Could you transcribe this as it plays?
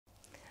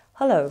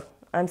Hello,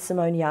 I'm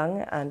Simone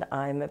Young and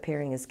I'm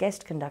appearing as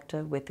guest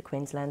conductor with the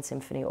Queensland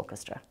Symphony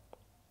Orchestra.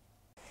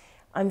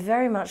 I'm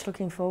very much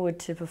looking forward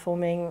to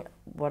performing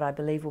what I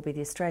believe will be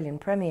the Australian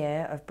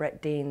premiere of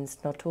Brett Dean's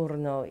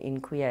Notturno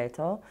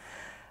Inquieto.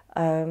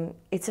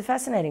 It's a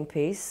fascinating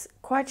piece,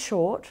 quite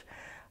short,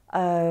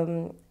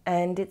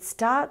 and it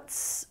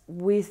starts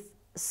with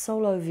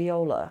solo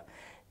viola,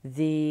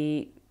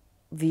 the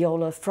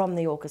viola from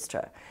the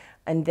orchestra.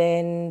 And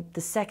then the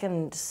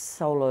second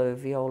solo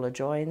viola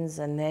joins,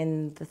 and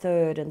then the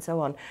third, and so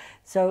on.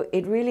 So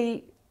it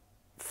really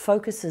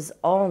focuses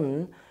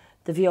on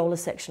the viola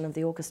section of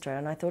the orchestra,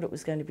 and I thought it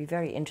was going to be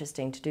very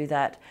interesting to do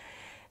that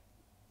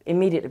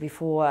immediately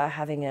before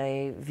having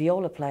a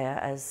viola player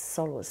as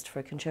soloist for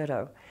a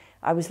concerto.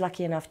 I was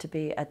lucky enough to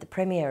be at the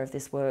premiere of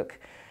this work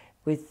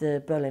with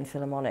the Berlin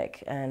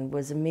Philharmonic and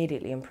was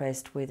immediately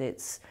impressed with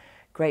its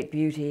great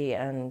beauty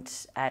and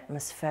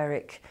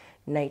atmospheric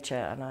nature,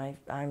 and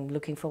I'm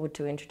looking forward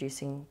to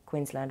introducing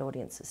Queensland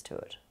audiences to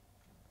it.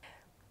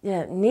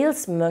 Yeah,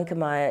 Nils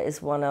Monkëmeyer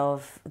is one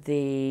of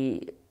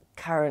the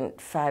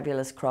current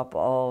fabulous crop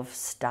of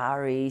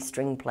starry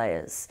string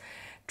players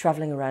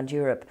travelling around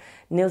Europe.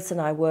 Nils and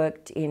I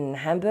worked in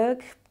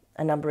Hamburg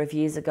a number of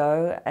years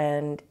ago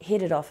and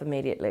hit it off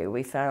immediately.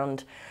 We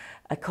found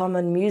a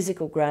common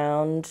musical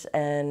ground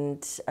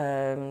and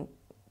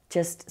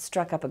just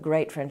struck up a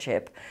great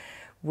friendship,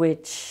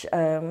 which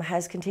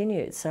has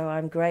continued. So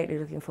I'm greatly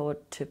looking forward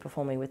to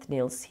performing with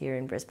Nils here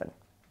in Brisbane.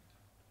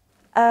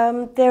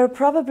 There are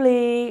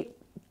probably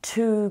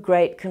two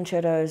great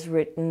concertos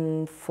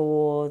written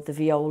for the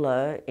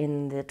viola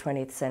in the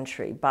 20th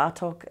century,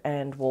 Bartók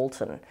and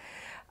Walton.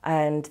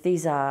 And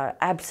these are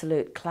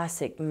absolute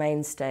classic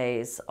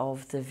mainstays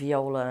of the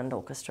viola and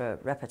orchestra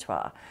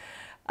repertoire.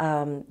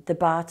 The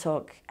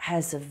Bartók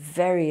has a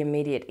very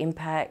immediate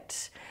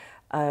impact.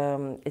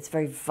 It's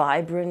very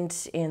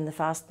vibrant in the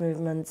fast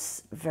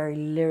movements, very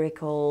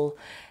lyrical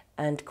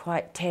and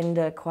quite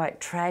tender, quite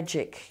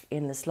tragic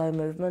in the slow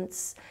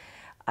movements.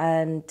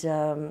 And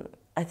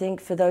I think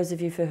for those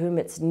of you for whom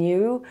it's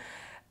new,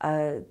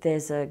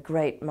 there's a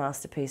great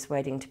masterpiece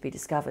waiting to be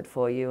discovered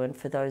for you. And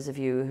for those of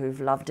you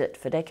who've loved it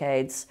for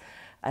decades,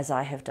 as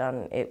I have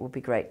done, it will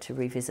be great to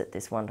revisit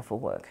this wonderful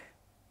work.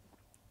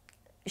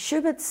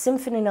 Schubert's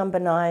Symphony No.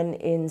 9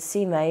 in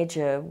C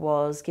major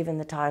was given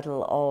the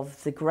title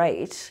of the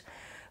Great,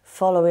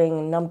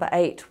 following No.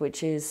 8,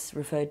 which is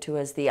referred to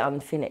as the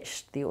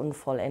Unfinished, the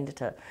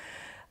Unvollendete.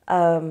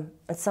 And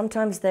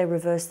sometimes they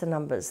reverse the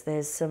numbers.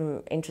 There's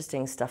some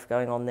interesting stuff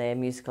going on there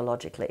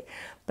musicologically.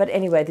 But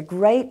anyway, the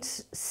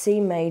Great C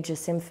major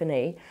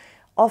symphony,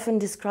 often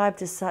described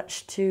as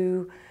such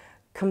to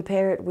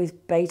compare it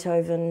with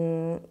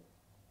Beethoven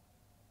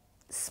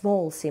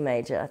Small C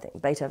major, I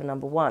think, Beethoven No.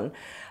 1.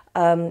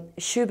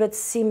 Schubert's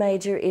C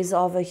major is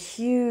of a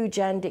huge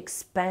and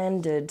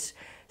expanded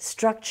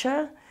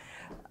structure.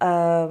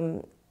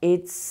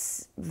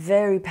 It's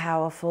very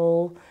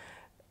powerful,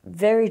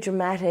 very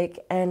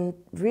dramatic, and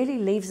really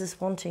leaves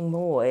us wanting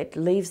more. It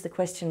leaves the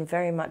question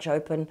very much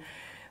open,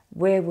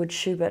 where would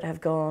Schubert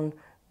have gone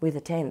with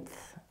a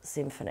 10th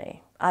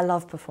symphony? I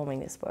love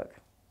performing this work.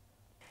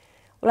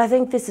 Well, I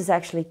think this is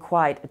actually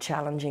quite a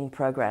challenging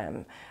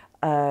program.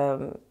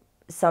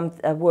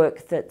 A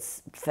work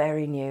that's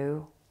very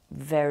new,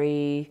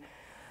 very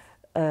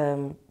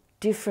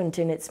different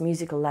in its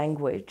musical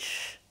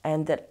language,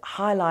 and that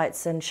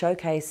highlights and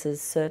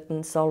showcases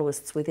certain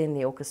soloists within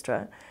the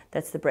orchestra.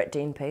 That's the Brett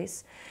Dean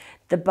piece.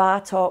 The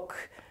Bartok,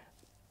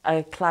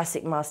 a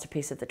classic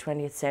masterpiece of the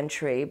 20th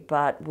century,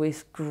 but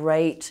with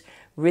great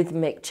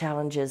rhythmic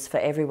challenges for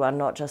everyone,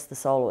 not just the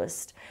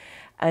soloist.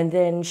 And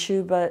then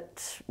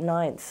Schubert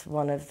 9th,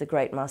 one of the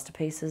great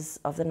masterpieces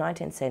of the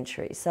 19th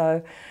century.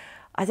 So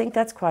I think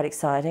that's quite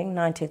exciting,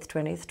 19th,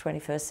 20th,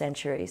 21st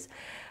centuries.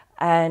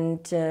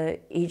 And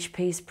each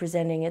piece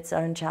presenting its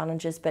own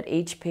challenges, but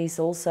each piece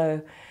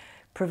also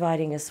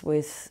providing us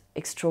with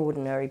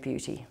extraordinary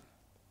beauty.